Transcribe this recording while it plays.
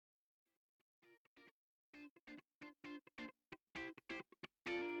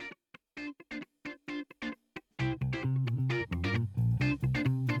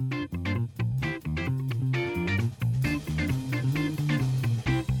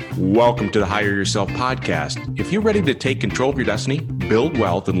Welcome to the Hire Yourself podcast. If you're ready to take control of your destiny, build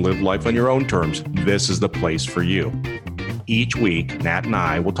wealth, and live life on your own terms, this is the place for you. Each week, Nat and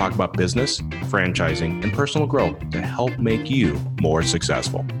I will talk about business, franchising, and personal growth to help make you more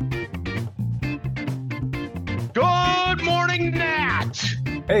successful. Good morning, Nat.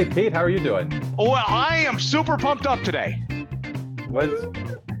 Hey, Pete, how are you doing? Well, I am super pumped up today. What?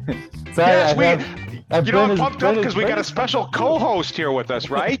 Yes, I'm pumped up because we got a special co-host here with us,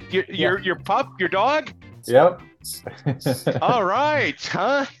 right? Your pup, your dog? Yep. All right,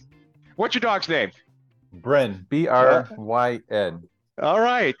 huh? What's your dog's name? Bryn, Bryn. All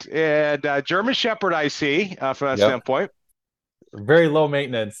right, and German Shepherd, I see from that standpoint. Very low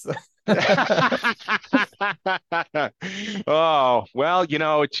maintenance. Oh, well,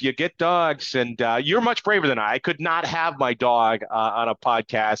 you get dogs, and you're much braver than I could not have my dog on a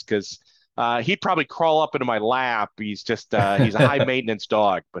podcast because he'd probably crawl up into my lap. He's just he's a high maintenance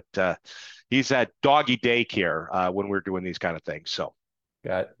dog, but he's at doggy daycare when we're doing these kind of things. So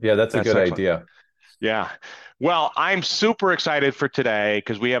that's a good idea. Yeah. Well, I'm super excited for today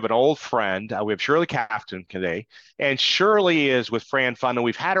because we have an old friend. We have Shirley Cafton today, and Shirley is with Fran Fund, and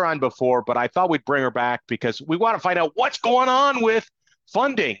we've had her on before, but I thought we'd bring her back because we want to find out what's going on with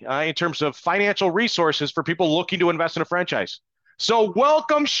funding in terms of financial resources for people looking to invest in a franchise. So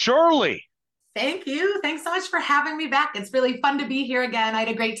welcome, Shirley. Thank you. Thanks so much for having me back. It's really fun to be here again. I had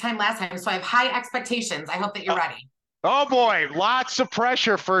a great time last time, so I have high expectations. I hope that you're ready. Oh boy, lots of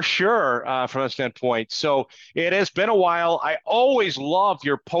pressure for sure from that standpoint. So it has been a while. I always love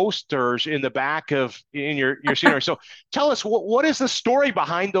your posters in the back of your scenery. So tell us, what is the story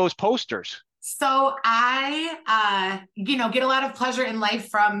behind those posters? So I, get a lot of pleasure in life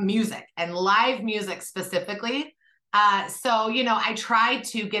from music and live music specifically. I try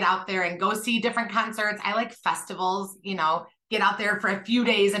to get out there and go see different concerts. I like festivals, get out there for a few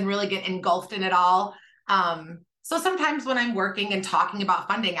days and really get engulfed in it all. So sometimes when I'm working and talking about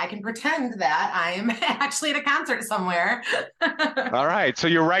funding, I can pretend that I'm actually at a concert somewhere. All right. So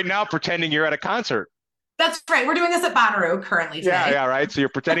you're right now pretending you're at a concert. That's right. We're doing this at Bonnaroo currently today. Yeah, right. So you're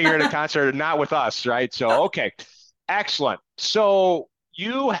pretending you're at a concert and not with us, right? So, okay. Excellent. So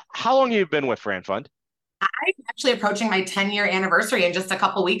how long have you been with Fran Fund? I'm actually approaching my 10-year anniversary in just a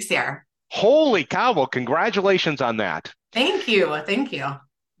couple weeks here. Holy cow. Well, congratulations on that. Thank you. Thank you.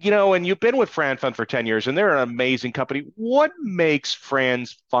 And you've been with Fran Fund for 10 years, and they're an amazing company. What makes Fran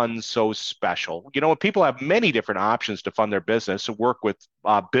Fund so special? People have many different options to fund their business, to work with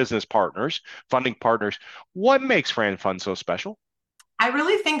business partners, funding partners. What makes Fran Fund so special? I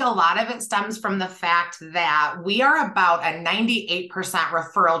really think a lot of it stems from the fact that we are about a 98%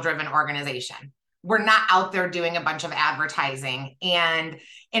 referral-driven organization. We're not out there doing a bunch of advertising. And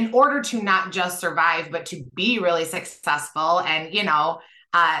in order to not just survive, but to be really successful and,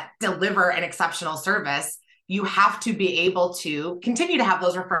 deliver an exceptional service, you have to be able to continue to have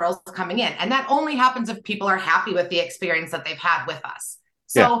those referrals coming in. And that only happens if people are happy with the experience that they've had with us.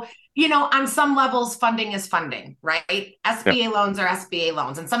 So, on some levels, funding is funding, right? SBA loans are SBA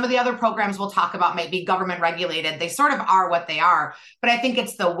loans. And some of the other programs we'll talk about might be government regulated. They sort of are what they are. But I think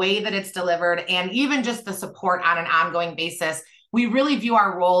it's the way that it's delivered and even just the support on an ongoing basis. We really view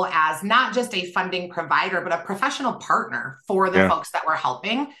our role as not just a funding provider, but a professional partner for the folks that we're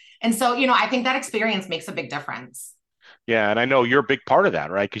helping. And so, I think that experience makes a big difference. Yeah. And I know you're a big part of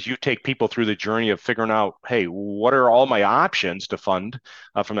that, right? Because you take people through the journey of figuring out, hey, what are all my options to fund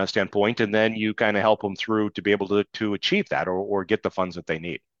from that standpoint? And then you kind of help them through to be able to achieve that or get the funds that they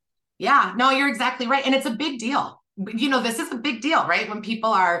need. Yeah, no, you're exactly right. And it's a big deal. This is a big deal, right? When people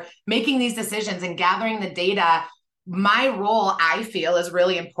are making these decisions and gathering the data, my role, I feel, is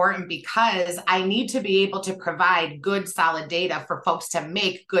really important because I need to be able to provide good, solid data for folks to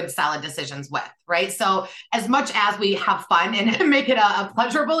make good, solid decisions with, right? So as much as we have fun and make it a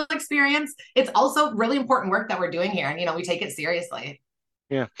pleasurable experience, it's also really important work that we're doing here. And, we take it seriously.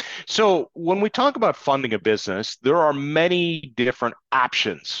 Yeah. So when we talk about funding a business, there are many different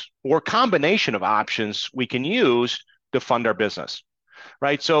options or combination of options we can use to fund our business,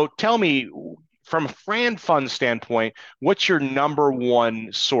 right? So tell me, from a Fran Fund standpoint, what's your number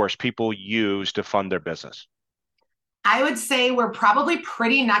one source people use to fund their business? I would say we're probably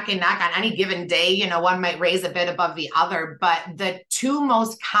pretty neck and neck on any given day. One might raise a bit above the other, but the two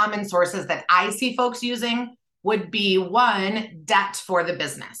most common sources that I see folks using would be one, debt for the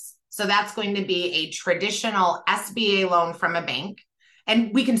business. So that's going to be a traditional SBA loan from a bank.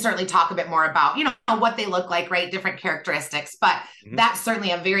 and we can certainly talk a bit more about, what they look like, right? Different characteristics, but that's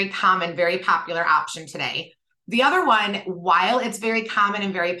certainly a very common, very popular option today. The other one, while it's very common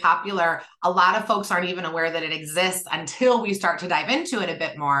and very popular, a lot of folks aren't even aware that it exists until we start to dive into it a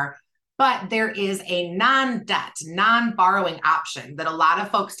bit more. But there is a non-debt, non-borrowing option that a lot of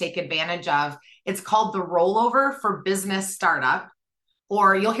folks take advantage of. It's called the rollover for business startup,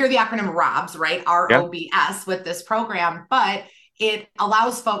 or you'll hear the acronym ROBS, right? ROBS with this program, but it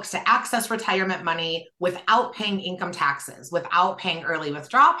allows folks to access retirement money without paying income taxes, without paying early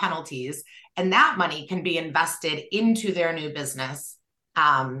withdrawal penalties. And that money can be invested into their new business,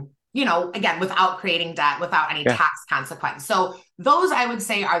 again, without creating debt, without any tax consequence. So those, I would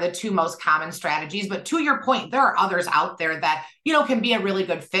say, are the two most common strategies. But to your point, there are others out there that, can be a really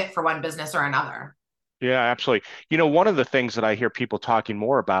good fit for one business or another. Yeah, absolutely. One of the things that I hear people talking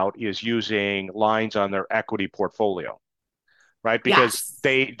more about is using lines on their equity portfolio, right? Because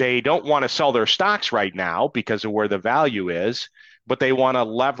Yes. they don't want to sell their stocks right now because of where the value is, but they want to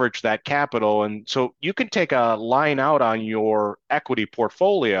leverage that capital. And so you can take a line out on your equity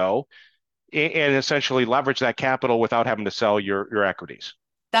portfolio and essentially leverage that capital without having to sell your equities.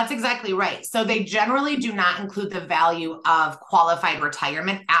 That's exactly right. So they generally do not include the value of qualified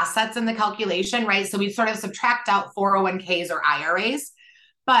retirement assets in the calculation, right? So we sort of subtract out 401ks or IRAs,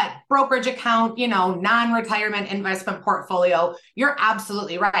 but brokerage account, non-retirement investment portfolio, you're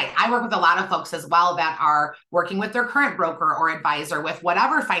absolutely right. I work with a lot of folks as well that are working with their current broker or advisor with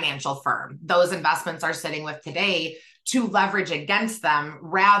whatever financial firm those investments are sitting with today to leverage against them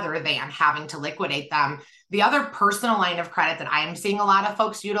rather than having to liquidate them. The other personal line of credit that I'm seeing a lot of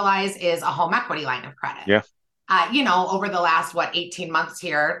folks utilize is a home equity line of credit. Yeah. Over the last, 18 months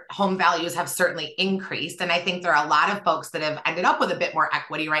here, home values have certainly increased. And I think there are a lot of folks that have ended up with a bit more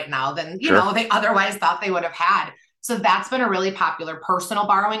equity right now than, they otherwise thought they would have had. So that's been a really popular personal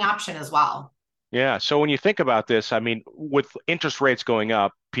borrowing option as well. Yeah. So when you think about this, I mean, with interest rates going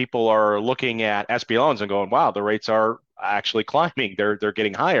up, people are looking at SB loans and going, wow, the rates are actually climbing. They're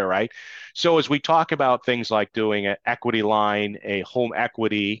getting higher, right? So as we talk about things like doing an equity line, a home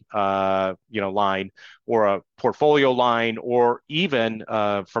equity line, or a portfolio line, or even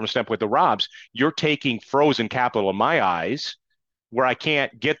from a standpoint of the ROBS, you're taking frozen capital in my eyes where I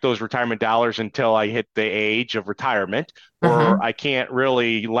can't get those retirement dollars until I hit the age of retirement, or I can't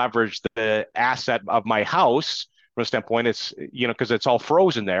really leverage the asset of my house from a standpoint, it's, because it's all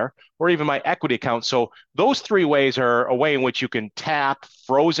frozen there, or even my equity account. So those three ways are a way in which you can tap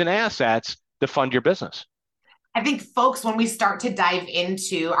frozen assets to fund your business. I think folks, when we start to dive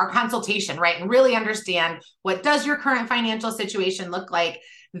into our consultation, right, and really understand what does your current financial situation look like,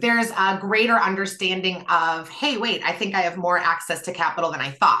 there's a greater understanding of, hey, wait, I think I have more access to capital than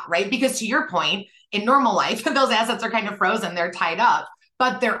I thought, right? Because to your point, in normal life, those assets are kind of frozen, they're tied up,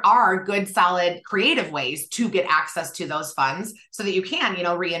 but there are good, solid, creative ways to get access to those funds so that you can,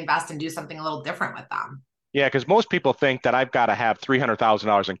 reinvest and do something a little different with them. Yeah, because most people think that I've got to have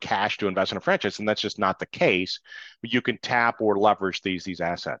 $300,000 in cash to invest in a franchise, and that's just not the case. You can tap or leverage these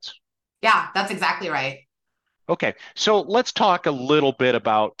assets. Yeah, that's exactly right. Okay, so let's talk a little bit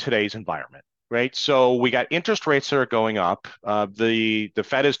about today's environment, right? So we got interest rates that are going up. The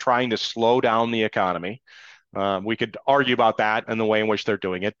Fed is trying to slow down the economy. We could argue about that and the way in which they're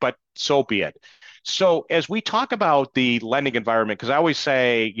doing it, but so be it. So as we talk about the lending environment, because I always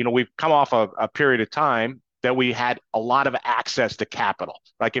say, we've come off a period of time that we had a lot of access to capital.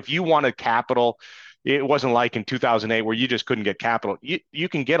 Like if you wanted capital, it wasn't like in 2008 where you just couldn't get capital. You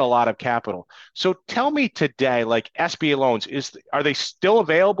can get a lot of capital. So tell me today, like SBA loans, are they still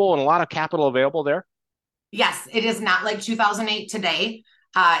available and a lot of capital available there? Yes, it is not like 2008 today.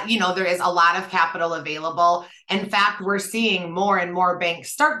 There is a lot of capital available. In fact, we're seeing more and more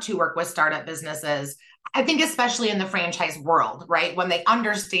banks start to work with startup businesses. I think especially in the franchise world, right? When they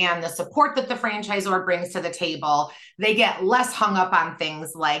understand the support that the franchisor brings to the table, they get less hung up on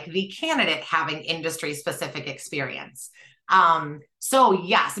things like the candidate having industry specific experience. So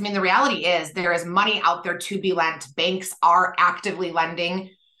yes, I mean, the reality is there is money out there to be lent. Banks are actively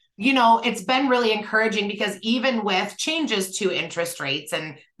lending. It's been really encouraging because even with changes to interest rates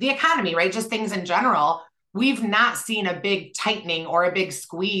and the economy, right, just things in general, we've not seen a big tightening or a big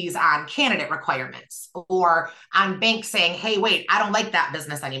squeeze on candidate requirements or on banks saying, hey, wait, I don't like that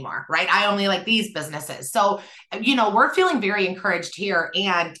business anymore, right? I only like these businesses. So, we're feeling very encouraged here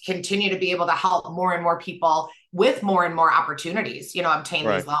and continue to be able to help more and more people with more and more opportunities, obtain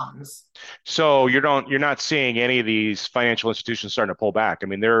Right. these loans. So you're not seeing any of these financial institutions starting to pull back. I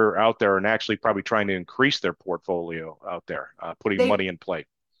mean, they're out there and actually probably trying to increase their portfolio out there, putting money in play.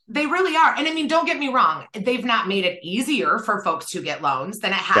 They really are. And I mean, don't get me wrong. They've not made it easier for folks to get loans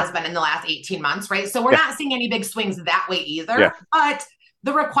than it has been in the last 18 months, right? So we're not seeing any big swings that way either, but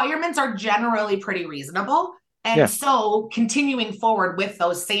the requirements are generally pretty reasonable. And so continuing forward with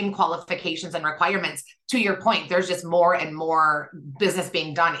those same qualifications and requirements, to your point, there's just more and more business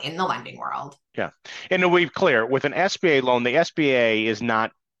being done in the lending world. Yeah. And to be clear, with an SBA loan, the SBA is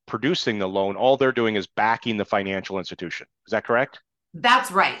not producing the loan. All they're doing is backing the financial institution. Is that correct?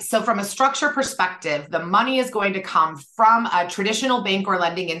 That's right. So from a structure perspective, the money is going to come from a traditional bank or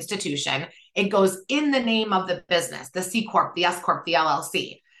lending institution. It goes in the name of the business, the C Corp, the S Corp, the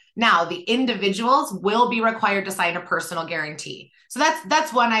LLC. Now, the individuals will be required to sign a personal guarantee. So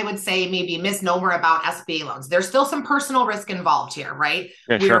that's one I would say maybe misnomer about SBA loans. There's still some personal risk involved here, right?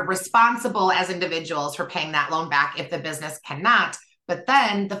 We're responsible as individuals for paying that loan back if the business cannot. But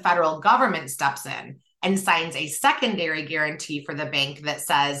then the federal government steps in and signs a secondary guarantee for the bank that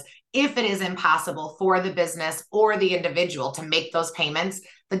says if it is impossible for the business or the individual to make those payments,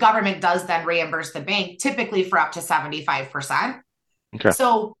 the government does then reimburse the bank, typically for up to 75%. Okay.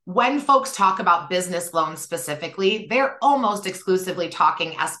 So when folks talk about business loans specifically, they're almost exclusively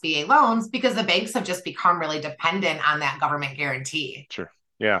talking SBA loans because the banks have just become really dependent on that government guarantee. Sure.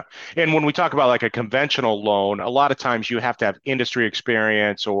 Yeah. And when we talk about like a conventional loan, a lot of times you have to have industry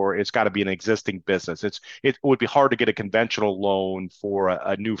experience or it's got to be an existing business. It would be hard to get a conventional loan for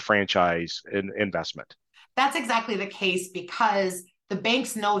a new franchise investment. That's exactly the case because the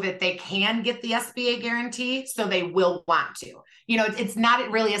banks know that they can get the SBA guarantee, so they will want to. You know, it's not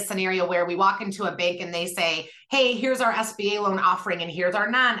really a scenario where we walk into a bank and they say, hey, here's our SBA loan offering and here's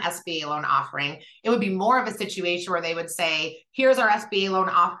our non-SBA loan offering. It would be more of a situation where they would say, here's our SBA loan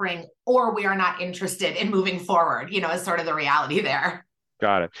offering, or we are not interested in moving forward, you know, is sort of the reality there.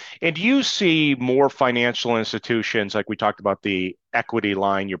 Got it. And do you see more financial institutions, like we talked about the equity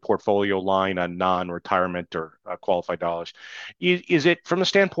line, your portfolio line on non-retirement or qualified dollars? Is it from the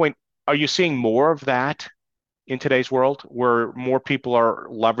standpoint, are you seeing more of that in today's world where more people are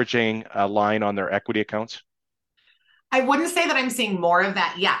leveraging a line on their equity accounts? I wouldn't say that I'm seeing more of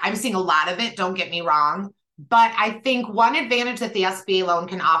that yet. I'm seeing a lot of it, don't get me wrong. But I think one advantage that the SBA loan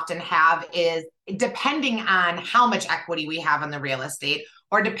can often have is depending on how much equity we have in the real estate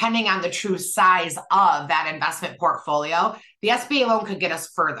or depending on the true size of that investment portfolio, the SBA loan could get us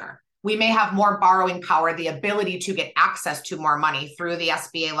further. We may have more borrowing power, the ability to get access to more money through the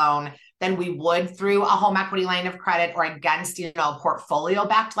SBA loan than we would through a home equity line of credit or against, you know, a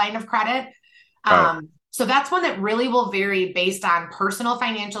portfolio-backed line of credit. So that's one that really will vary based on personal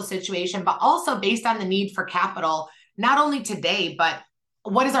financial situation, but also based on the need for capital, not only today, but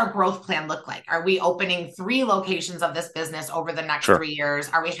what does our growth plan look like? Are we opening 3 locations of this business over the next 3 years?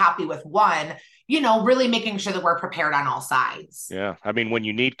 Are we happy with one? You know, really making sure that we're prepared on all sides. Yeah. I mean, when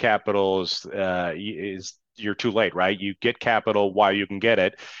you need capital you're too late, right? You get capital while you can get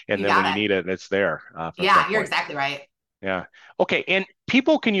it. And then when you need it, it's there. Yeah, you're exactly right. Yeah. Okay. And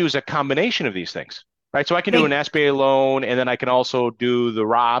people can use a combination of these things. Right. So I can do an SBA loan and then I can also do the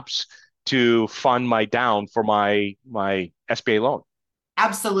ROBs to fund my down for my SBA loan.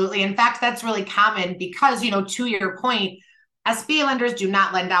 Absolutely. In fact, that's really common because, you know, to your point, SBA lenders do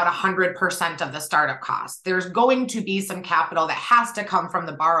not lend out 100% of the startup costs. There's going to be some capital that has to come from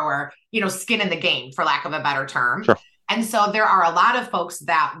the borrower, you know, skin in the game, for lack of a better term. Sure. And so there are a lot of folks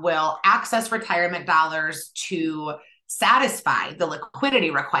that will access retirement dollars to satisfy the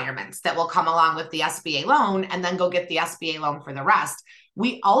liquidity requirements that will come along with the SBA loan and then go get the SBA loan for the rest.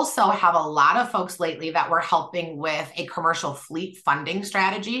 We also have a lot of folks lately that we're helping with a commercial fleet funding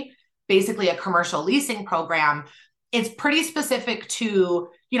strategy, basically a commercial leasing program. It's pretty specific to,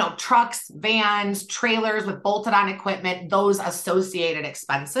 you know, trucks, vans, trailers with bolted on equipment, those associated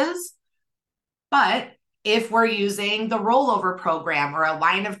expenses. But if we're using the rollover program or a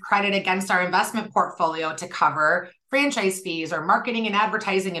line of credit against our investment portfolio to cover franchise fees or marketing and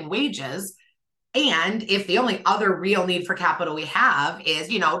advertising and wages, and if the only other real need for capital we have is,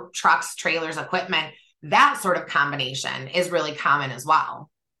 you know, trucks, trailers, equipment, that sort of combination is really common as well.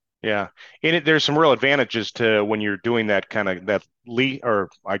 Yeah. And there's some real advantages to when you're doing that kind of or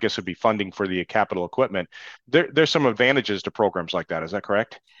I guess it'd be funding for the capital equipment. There's some advantages to programs like that. Is that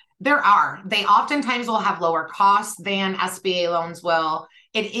correct? There are. They oftentimes will have lower costs than SBA loans will.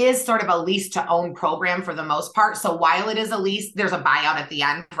 It is sort of a lease to own program for the most part. So while it is a lease, there's a buyout at the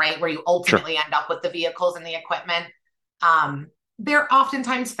end, right? Where you ultimately end up with the vehicles and the equipment. They're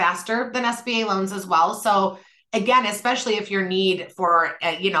oftentimes faster than SBA loans as well. So again, especially if your need for,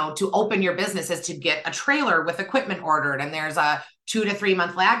 you know, to open your business is to get a trailer with equipment ordered and there's a 2 to 3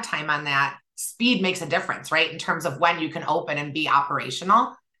 month lag time on that, speed makes a difference, right? In terms of when you can open and be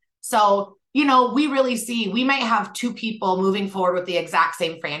operational. So, we really see we might have two people moving forward with the exact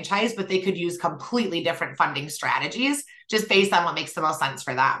same franchise, but they could use completely different funding strategies just based on what makes the most sense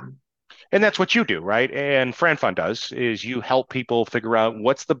for them. And that's what you do, right? And FranFund does is you help people figure out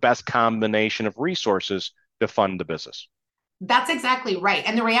what's the best combination of resources to fund the business. That's exactly right.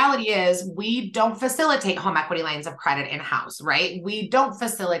 And the reality is we don't facilitate home equity lines of credit in-house, right? We don't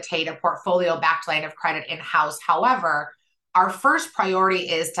facilitate a portfolio backed line of credit in-house. However, our first priority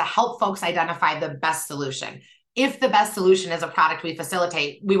is to help folks identify the best solution. If the best solution is a product we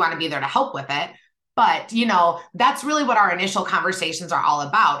facilitate, we want to be there to help with it. But, that's really what our initial conversations are all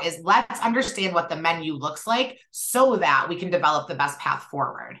about is let's understand what the menu looks like so that we can develop the best path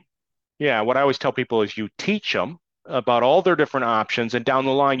forward. Yeah, what I always tell people is you teach them about all their different options, and down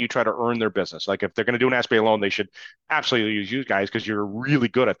the line, you try to earn their business. Like if they're going to do an SBA loan, they should absolutely use you guys because you're really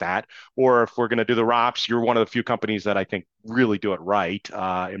good at that. Or if we're going to do the ROPS, you're one of the few companies that I think really do it right,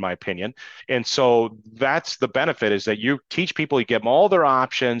 in my opinion. And so that's the benefit is that you teach people, you give them all their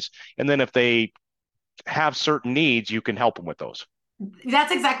options, and then if they have certain needs, you can help them with those.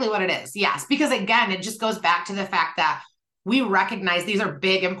 That's exactly what it is. Yes. Because again, it just goes back to the fact that we recognize these are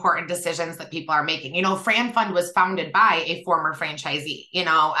big, important decisions that people are making. FranFund was founded by a former franchisee,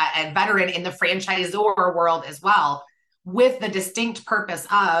 a veteran in the franchisor world as well, with the distinct purpose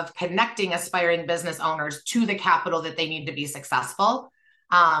of connecting aspiring business owners to the capital that they need to be successful.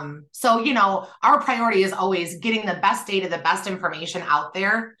 So, our priority is always getting the best data, the best information out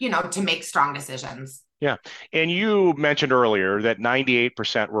there, to make strong decisions. Yeah. And you mentioned earlier that 98%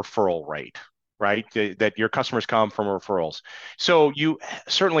 referral rate, right? That your customers come from referrals. So you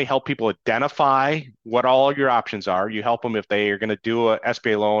certainly help people identify what all your options are. You help them if they are going to do a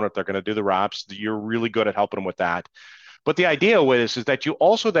SBA loan, if they're going to do the ROPS, you're really good at helping them with that. But the idea with this is that you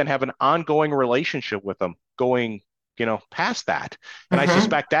also then have an ongoing relationship with them going, past that. And I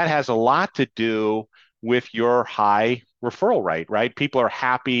suspect that has a lot to do with your high referral rate, right? People are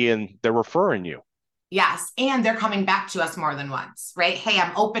happy and they're referring you. Yes. And they're coming back to us more than once, right? Hey,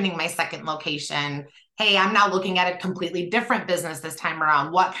 I'm opening my second location. Hey, I'm now looking at a completely different business this time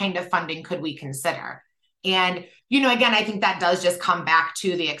around. What kind of funding could we consider? And, again, I think that does just come back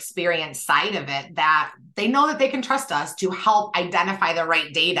to the experience side of it, that they know that they can trust us to help identify the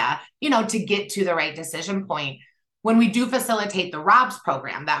right data, to get to the right decision point. When we do facilitate the ROBS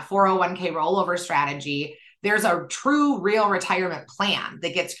program, that 401k rollover strategy, there's a true real retirement plan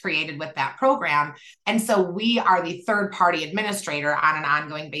that gets created with that program. And so we are the third party administrator on an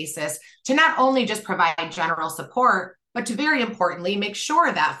ongoing basis to not only just provide general support, but to very importantly, make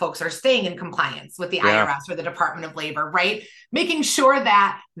sure that folks are staying in compliance with the IRS or the Department of Labor, right? Making sure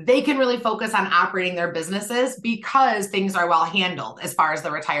that they can really focus on operating their businesses because things are well handled as far as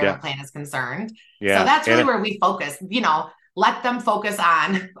the retirement plan is concerned. So that's really where we focus, let them focus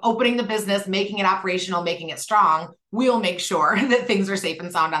on opening the business, making it operational, making it strong. We'll make sure that things are safe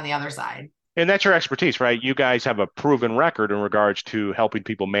and sound on the other side. And that's your expertise, right? You guys have a proven record in regards to helping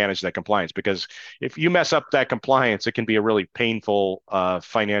people manage that compliance, because if you mess up that compliance, it can be a really painful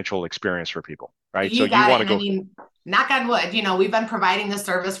financial experience for people, right? You want to go. I mean, knock on wood, we've been providing this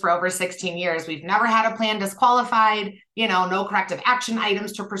service for over 16 years. We've never had a plan disqualified, no corrective action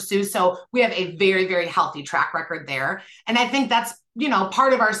items to pursue. So we have a very, very healthy track record there. And I think that's,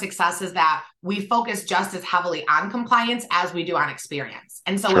 part of our success is that we focus just as heavily on compliance as we do on experience.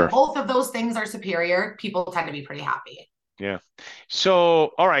 And so when both of those things are superior, people tend to be pretty happy. Yeah.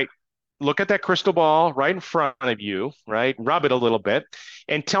 So, all right. Look at that crystal ball right in front of you, right? Rub it a little bit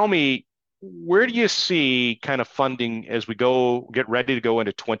and tell me, where do you see kind of funding as we get ready to go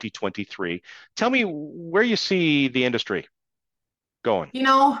into 2023? Tell me where you see the industry going.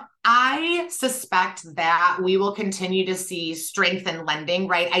 I suspect that we will continue to see strength in lending,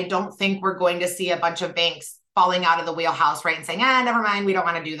 right? I don't think we're going to see a bunch of banks falling out of the wheelhouse, right? And saying, never mind, we don't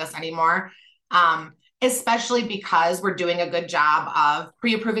want to do this anymore. Especially because we're doing a good job of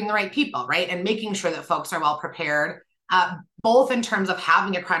pre-approving the right people, right? And making sure that folks are well prepared. Both in terms of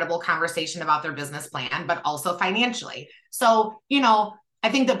having a credible conversation about their business plan, but also financially. So, I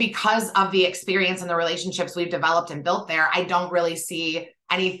think that because of the experience and the relationships we've developed and built there, I don't really see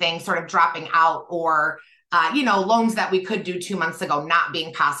anything sort of dropping out or, loans that we could do 2 months ago not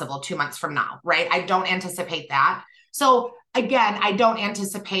being possible 2 months from now, right? I don't anticipate that. So again, I don't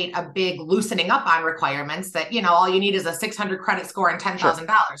anticipate a big loosening up on requirements that, all you need is a 600 credit score and $10,000,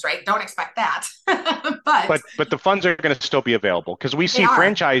 right? Don't expect that. But the funds are going to still be available because we see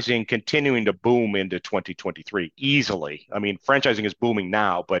franchising continuing to boom into 2023 easily. I mean, franchising is booming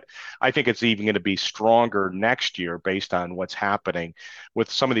now, but I think it's even going to be stronger next year based on what's happening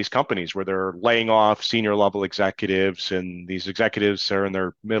with some of these companies where they're laying off senior level executives, and these executives are in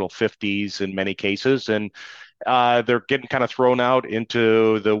their middle 50s in many cases, and they're getting kind of thrown out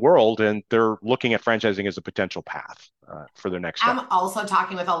into the world, and they're looking at franchising as a potential path for their next step. I'm also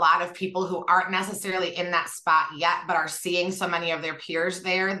talking with a lot of people who aren't necessarily in that spot yet, but are seeing so many of their peers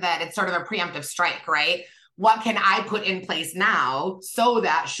there that it's sort of a preemptive strike, right? What can I put in place now so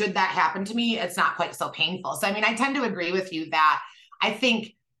that should that happen to me, it's not quite so painful? So, I mean, I tend to agree with you that I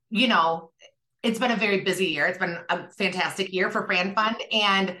think, it's been a very busy year. It's been a fantastic year for Fran Fund,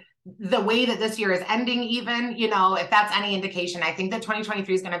 and the way that this year is ending, even, if that's any indication, I think that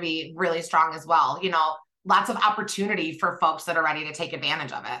 2023 is going to be really strong as well. Lots of opportunity for folks that are ready to take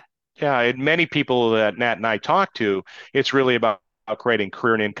advantage of it. Yeah, and many people that Nat and I talk to, it's really about creating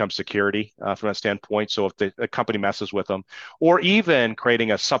career and income security from that standpoint. So if the company messes with them, or even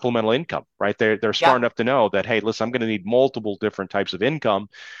creating a supplemental income, right? They're smart enough to know that, hey, listen, I'm going to need multiple different types of income,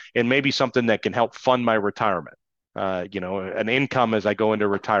 and maybe something that can help fund my retirement. An income as I go into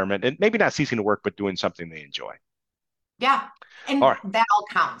retirement, and maybe not ceasing to work, but doing something they enjoy. Yeah. And that all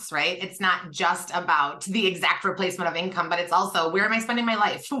counts, right? It's not just about the exact replacement of income, but it's also, where am I spending my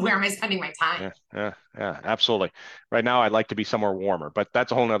life? Where am I spending my time? Yeah, absolutely. Right now, I'd like to be somewhere warmer, but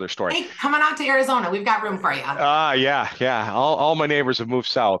that's a whole nother story. Hey, come on out to Arizona. We've got room for you. Yeah. All my neighbors have moved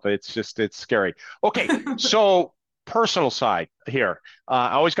south. It's scary. Okay, so personal side here.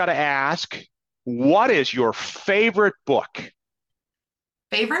 I always got to ask, what is your favorite book?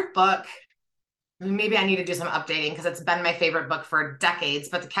 Favorite book? Maybe I need to do some updating because it's been my favorite book for decades,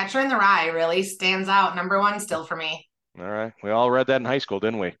 but The Catcher in the Rye really stands out. Number one still for me. All right. We all read that in high school,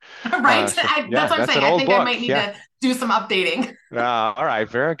 didn't we? Right. That's what I'm saying. I think I might need to do some updating. All right.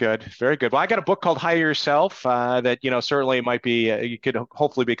 Very good. Very good. Well, I got a book called Hire Yourself that, certainly might be, you could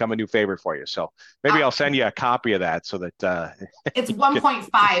hopefully become a new favorite for you. So maybe I'll send you a copy of that so that. It's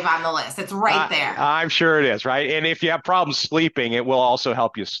 1.5 on the list. It's right there. I'm sure it is. Right. And if you have problems sleeping, it will also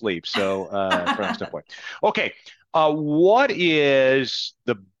help you sleep. So from that standpoint. Okay. What is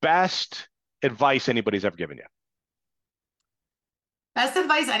the best advice anybody's ever given you? Best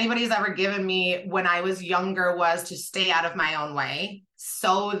advice anybody's ever given me when I was younger was to stay out of my own way,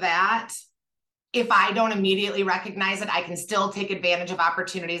 so that if I don't immediately recognize it, I can still take advantage of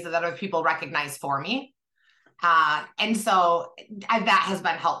opportunities that other people recognize for me. And so that has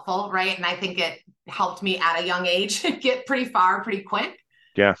been helpful, right? And I think it helped me at a young age get pretty far pretty quick.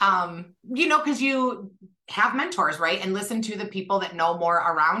 Yeah. Because you have mentors, right? And listen to the people that know more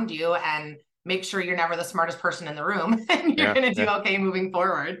around you, and make sure you're never the smartest person in the room, and you're going to do okay moving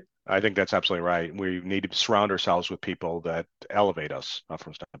forward. I think that's absolutely right. We need to surround ourselves with people that elevate us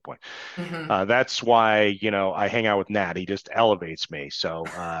from a standpoint. Mm-hmm. That's why, I hang out with Nat. He just elevates me. So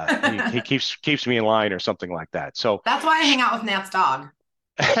he keeps me in line or something like that. So that's why I hang out with Nat's dog.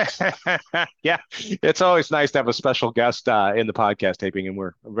 Yeah, it's always nice to have a special guest in the podcast taping, and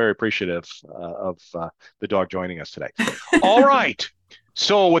we're very appreciative of the dog joining us today. All right.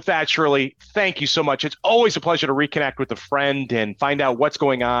 So with that, Shirley, thank you so much. It's always a pleasure to reconnect with a friend and find out what's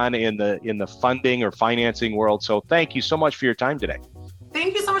going on in the funding or financing world. So thank you so much for your time today.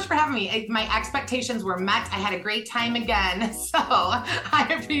 Thank you so much for having me. My expectations were met. I had a great time again. So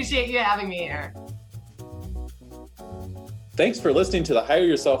I appreciate you having me here. Thanks for listening to the Hire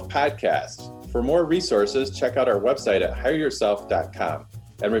Yourself podcast. For more resources, check out our website at hireyourself.com.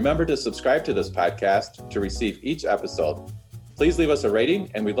 And remember to subscribe to this podcast to receive each episode. Please leave us a rating,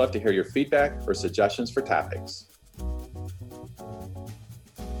 and we'd love to hear your feedback or suggestions for topics.